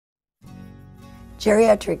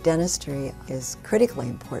Geriatric dentistry is critically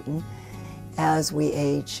important. As we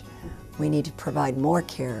age, we need to provide more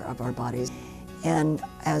care of our bodies. And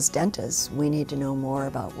as dentists, we need to know more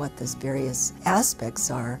about what these various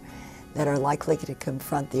aspects are that are likely to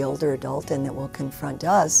confront the older adult and that will confront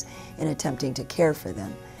us in attempting to care for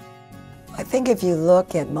them. I think if you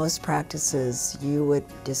look at most practices, you would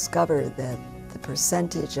discover that the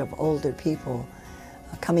percentage of older people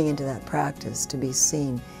coming into that practice to be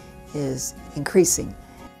seen is increasing.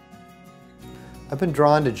 I've been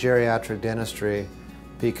drawn to geriatric dentistry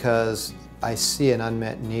because I see an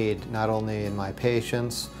unmet need not only in my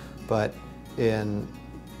patients but in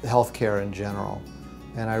healthcare in general.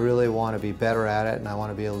 And I really want to be better at it, and I want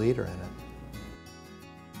to be a leader in it.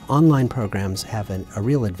 Online programs have a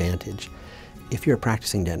real advantage. If you're a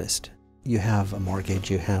practicing dentist, you have a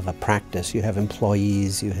mortgage, you have a practice, you have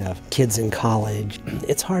employees, you have kids in college.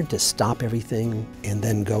 It's hard to stop everything and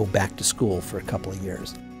then go back to school for a couple of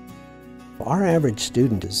years. Our average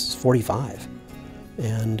student is 45,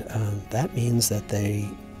 and that means that they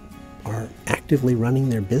are actively running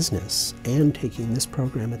their business and taking this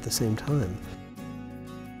program at the same time.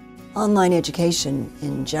 Online education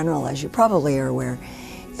in general, as you probably are aware,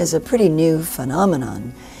 is a pretty new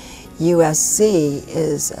phenomenon. USC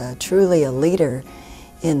is truly a leader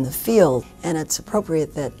in the field, and it's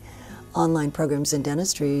appropriate that online programs in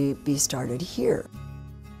dentistry be started here.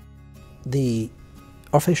 The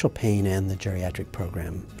Orofacial Pain and the Geriatric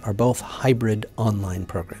Program are both hybrid online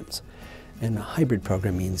programs. And a hybrid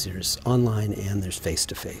program means there's online and there's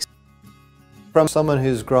face-to-face. From someone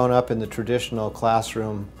who's grown up in the traditional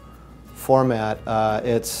classroom format,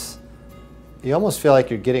 you almost feel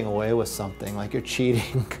like you're getting away with something, like you're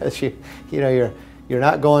cheating, because you're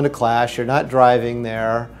not going to class, you're not driving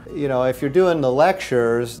there. You know, if you're doing the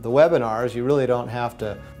lectures, the webinars, you really don't have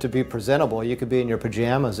to be presentable. You could be in your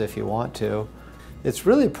pajamas if you want to. It's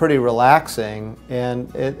really pretty relaxing,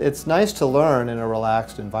 and it's nice to learn in a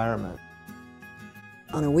relaxed environment.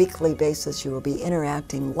 On a weekly basis, you will be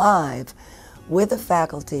interacting live with the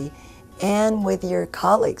faculty and with your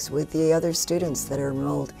colleagues, with the other students that are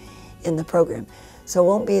enrolled in the program. So it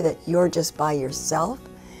won't be that you're just by yourself,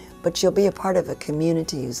 but you'll be a part of a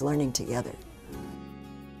community who's learning together.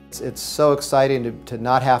 It's so exciting to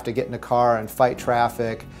not have to get in a car and fight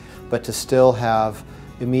traffic, but to still have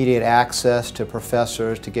immediate access to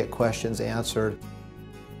professors to get questions answered.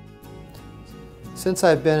 Since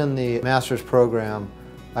I've been in the master's program,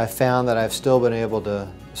 I've found that I've still been able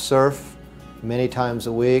to surf many times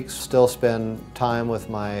a week, still spend time with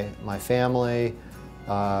my family.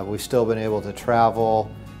 We've still been able to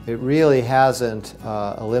travel. It really hasn't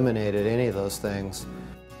eliminated any of those things.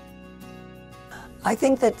 I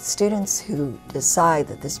think that students who decide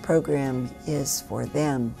that this program is for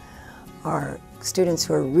them are students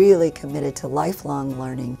who are really committed to lifelong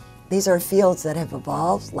learning. These are fields that have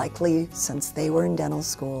evolved, likely since they were in dental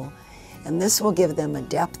school, and this will give them a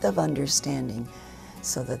depth of understanding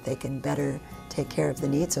so that they can better take care of the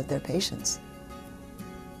needs of their patients.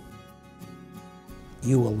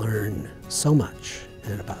 You will learn so much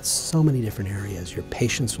and about so many different areas. Your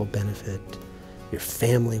patients will benefit, your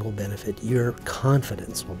family will benefit, your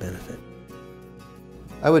confidence will benefit.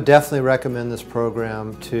 I would definitely recommend this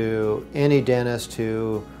program to any dentist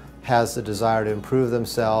who has the desire to improve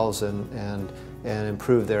themselves and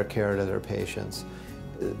improve their care to their patients.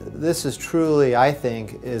 This is truly, I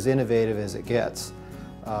think, as innovative as it gets.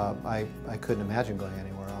 I couldn't imagine going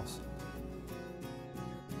anywhere else.